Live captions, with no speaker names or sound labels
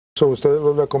So, ustedes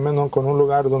los recomiendan con un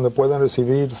lugar donde puedan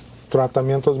recibir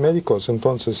tratamientos médicos,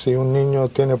 entonces, si un niño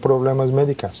tiene problemas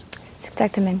médicos.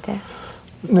 Exactamente.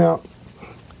 Now,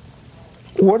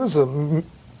 when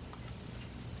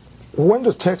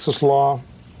does Texas law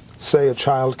say a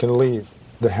child can leave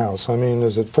the house? I mean,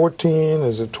 is it 14?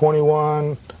 Is it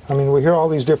 21? I mean, we hear all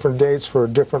these different dates for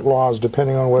different laws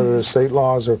depending on whether it's state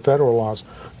laws or federal laws.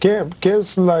 ¿Qué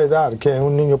es la edad que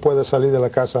un niño puede salir de la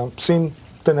casa sin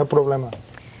tener problema?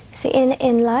 Sí,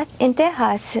 en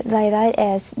Texas la edad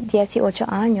es 18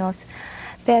 años,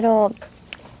 pero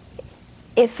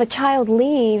if a child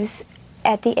leaves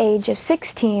at the age of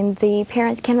 16, the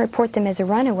parents can report them as a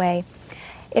runaway.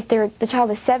 If the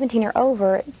child is 17 or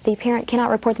over, the parent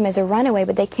cannot report them as a runaway,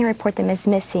 but they can report them as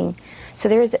missing. So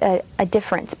there is a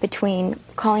difference between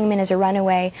calling them in as a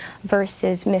runaway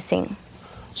versus missing.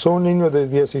 So un niño de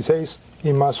 16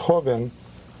 y más joven,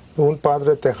 un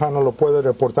padre tejano lo puede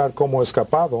reportar como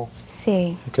escapado.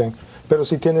 Sí. Okay. Pero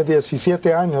si tiene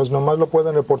 17 años, nomás lo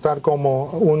pueden reportar como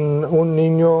un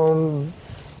niño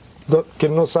que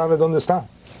no sabe dónde está.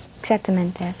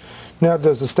 Exactamente. Now,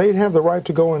 does the state have the right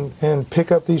to go and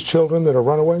pick up these children that are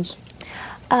runaways?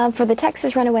 For the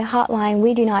Texas Runaway Hotline,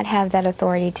 we do not have that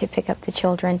authority to pick up the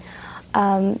children.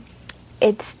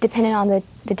 It's dependent on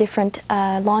the different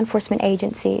law enforcement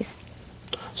agencies.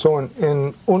 So,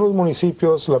 en unos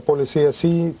municipios la policía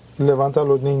sí levanta a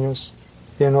los niños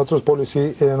y en otros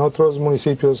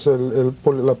municipios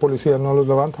la policía no los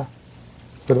levanta,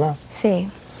 ¿verdad?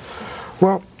 Sí.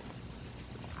 Well,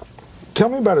 tell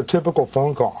me about a typical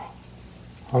phone call.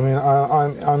 I mean,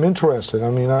 I'm interested. I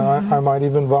mean, I might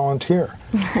even volunteer.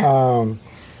 I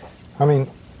mean,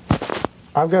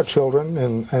 I've got children,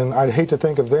 and I'd hate to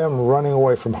think of them running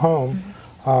away from home,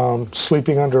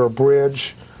 sleeping under a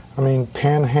bridge. I mean,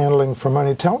 panhandling for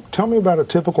money. Tell me about a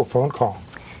typical phone call.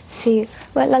 Sí,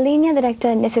 well, la línea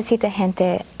directa necesita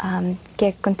gente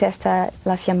que contesta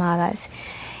las llamadas.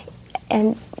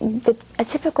 And a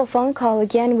typical phone call,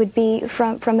 again, would be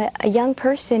from a young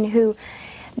person who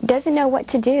doesn't know what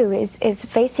to do, is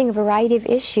facing a variety of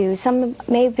issues. Some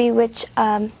may be with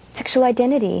sexual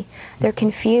identity. They're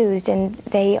confused and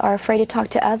they are afraid to talk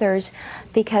to others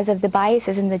because of the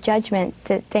biases and the judgment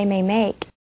that they may make.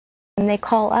 When they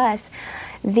call us,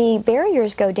 the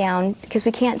barriers go down because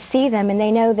we can't see them, and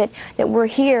they know that we're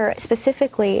here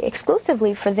specifically,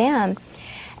 exclusively for them.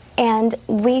 And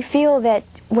we feel that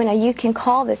when you can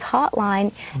call this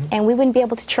hotline and we wouldn't be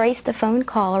able to trace the phone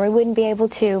call, or we wouldn't be able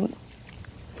to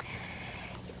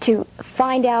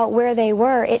find out where they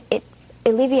were, it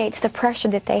alleviates the pressure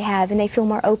that they have, and they feel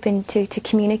more open to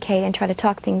communicate and try to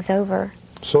talk things over.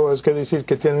 So es que decir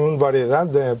que tienen una variedad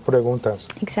de preguntas.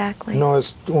 Exactly. No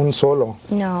es un solo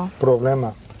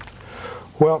problema.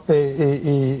 Well,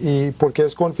 y porque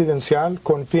es confidencial,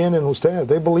 confíen en usted.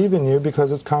 They believe in you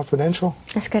because it's confidential.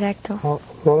 Es correcto.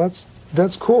 Well,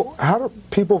 that's cool. How do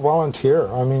people volunteer?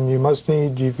 I mean,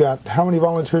 you've got, how many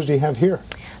volunteers do you have here?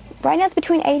 Right now it's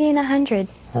between 80 and 100.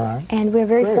 All right. And we're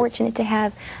very fortunate to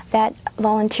have that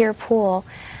volunteer pool.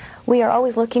 We are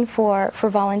always looking for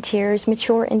volunteers,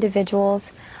 mature individuals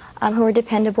who are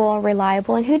dependable,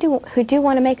 reliable, and who do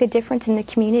want to make a difference in the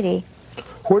community.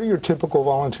 Where do your typical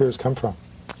volunteers come from?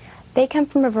 They come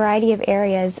from a variety of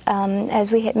areas.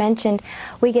 As we had mentioned,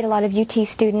 we get a lot of UT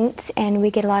students, and we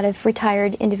get a lot of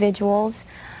retired individuals.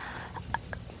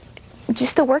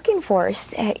 Just the working force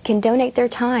can donate their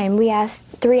time. We ask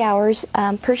 3 hours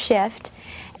per shift,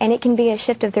 and it can be a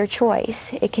shift of their choice.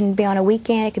 It can be on a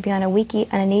weekend, it could be on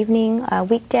an evening, a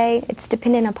weekday. It's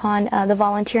dependent upon the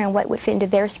volunteer and what would fit into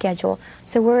their schedule.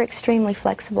 So we're extremely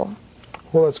flexible.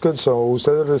 Well, that's good. So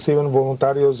ustedes reciben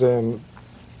voluntarios en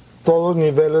todos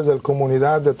niveles de la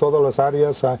comunidad, de todas las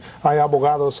áreas. Hay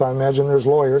abogados, I imagine there's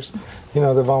lawyers,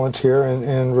 that volunteer,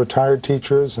 and retired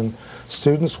teachers and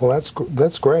students. Well,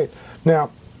 that's great.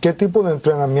 Now, ¿qué tipo de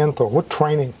entrenamiento? What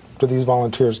training do these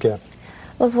volunteers get?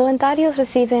 Los voluntarios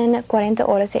reciben 40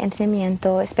 horas de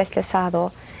entrenamiento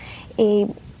especializado. Y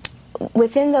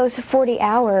within those 40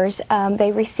 hours,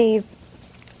 they receive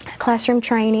classroom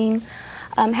training,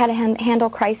 how to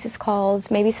handle crisis calls,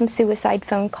 maybe some suicide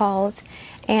phone calls,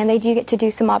 and they do get to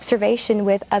do some observation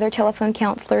with other telephone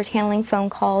counselors handling phone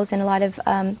calls, and a lot of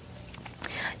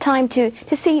time to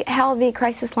see how the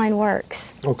crisis line works.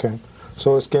 Okay.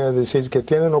 So es que decir que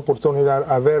tienen oportunidad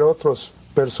a ver otras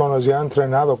personas ya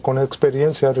entrenado con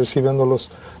experiencia recibiendo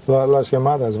las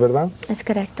llamadas, ¿verdad? Es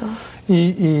correcto.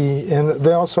 And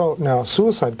they also, now,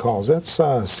 suicide calls, that's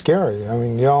scary. I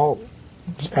mean, y'all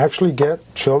actually get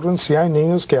children, si hay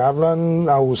niños que hablan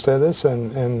a ustedes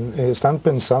and están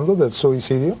pensando del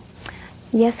suicidio?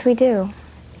 Yes, we do.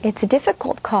 It's a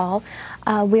difficult call.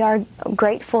 We are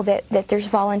grateful that there's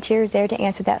volunteers there to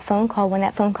answer that phone call when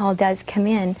that phone call does come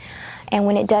in. And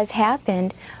when it does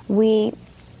happen, we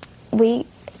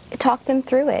talk them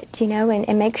through it,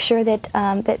 and make sure that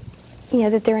that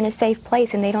they're in a safe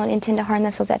place and they don't intend to harm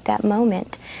themselves at that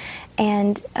moment.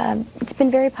 And it's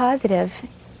been very positive.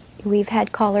 We've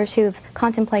had callers who have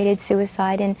contemplated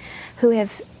suicide and who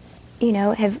have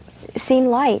seen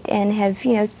light and have,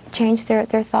 changed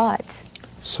their thoughts.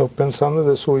 So, pensando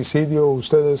de suicidio,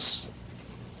 ustedes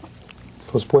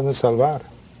los pueden salvar.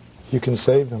 You can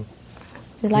save them.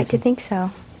 We'd like to think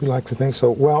so. We'd like to think so.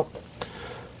 Well,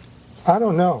 I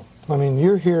don't know. I mean,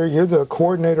 you're here. You're the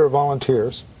coordinator of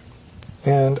volunteers.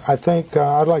 And I think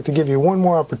I'd like to give you one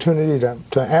more opportunity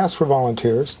to ask for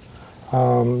volunteers.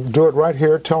 Do it right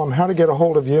here. Tell them how to get a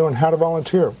hold of you and how to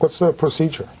volunteer. What's the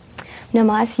procedure?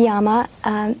 Nomás llama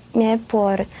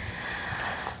por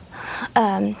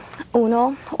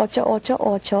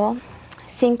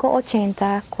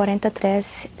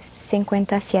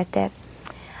 1-888-580-4357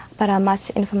 para más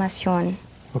información.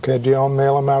 Okay, do y'all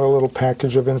mail them out a little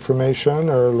package of information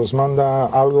or los manda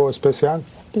algo especial?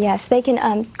 Yes, they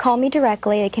can call me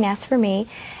directly. They can ask for me,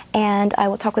 and I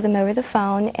will talk with them over the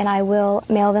phone, and I will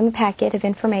mail them a packet of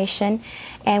information.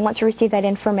 And once we receive that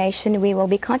information, we will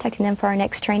be contacting them for our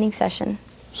next training session.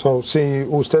 So, see,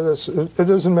 ustedes, it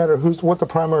doesn't matter what the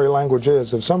primary language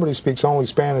is. If somebody speaks only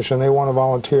Spanish and they want to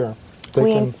volunteer, they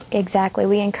can... Exactly.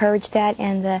 We encourage that,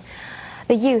 and the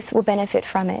youth will benefit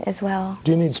from it as well.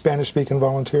 Do you need Spanish-speaking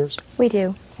volunteers? We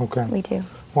do. Okay. We do.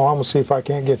 Well, I'm going to see if I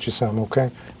can't get you some, okay?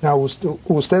 Now,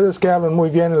 ustedes que hablan muy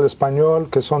bien el español,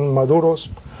 que son maduros,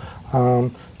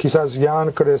 quizás ya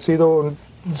han crecido,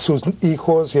 sus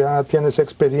hijos ya tienen esa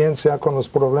experiencia con los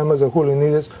problemas de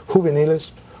juveniles.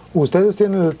 Ustedes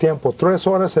tienen el tiempo, 3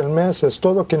 horas al mes es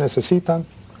todo lo que necesitan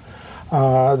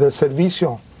de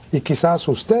servicio. Y quizás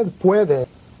usted puede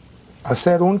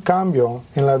hacer un cambio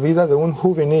en la vida de un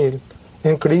juvenil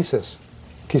en crisis.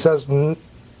 Quizás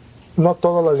no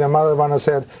todas las llamadas van a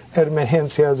ser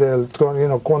emergencias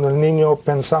cuando el niño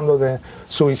pensando de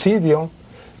suicidio,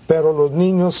 pero los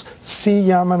niños sí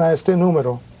llaman a este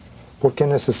número porque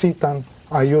necesitan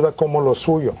ayuda como lo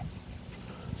suyo.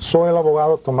 Soy el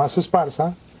abogado Tomás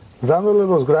Esparza, dándole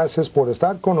las gracias por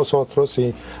estar con nosotros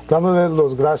y dándole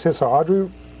las gracias a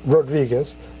Audrey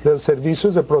Rodríguez del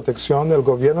Servicios de Protección del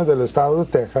Gobierno del Estado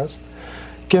de Texas,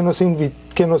 que nos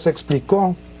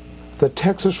explicó the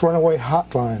Texas Runaway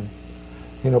Hotline,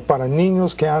 para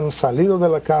niños que han salido de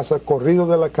la casa, corrido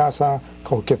de la casa,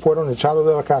 o que fueron echados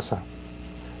de la casa.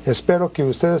 Espero que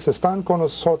ustedes estén con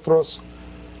nosotros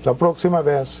la próxima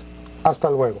vez. Hasta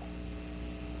luego.